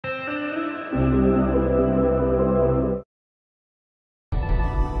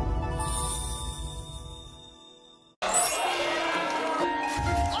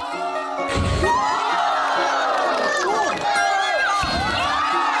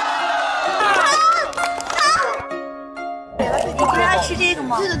这个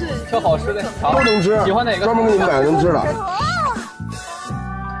吗？对的对。挑好吃的，都能吃，喜欢哪个？专门给你们买能吃的。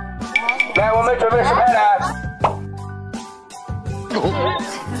来，我们准备10拍来。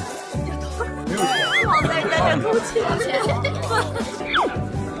好在在这偷钱。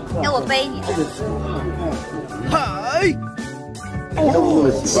哎，我背你。嗨。哎呀，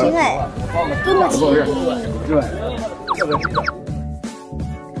行哎，多么轻。对。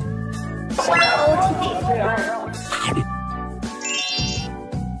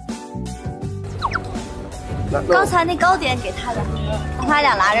刚才那糕点给他的，让他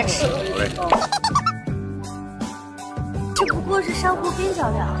俩拿着吃。这不过是珊瑚边角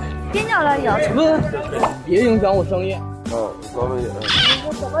料，边角料也要吃。别影响我生意。高明姐。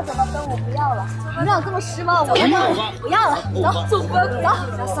走吧，跟我不要了，你让我这么失望，我不要了，走，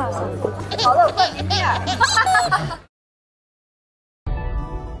算了，搞得我怪没面儿。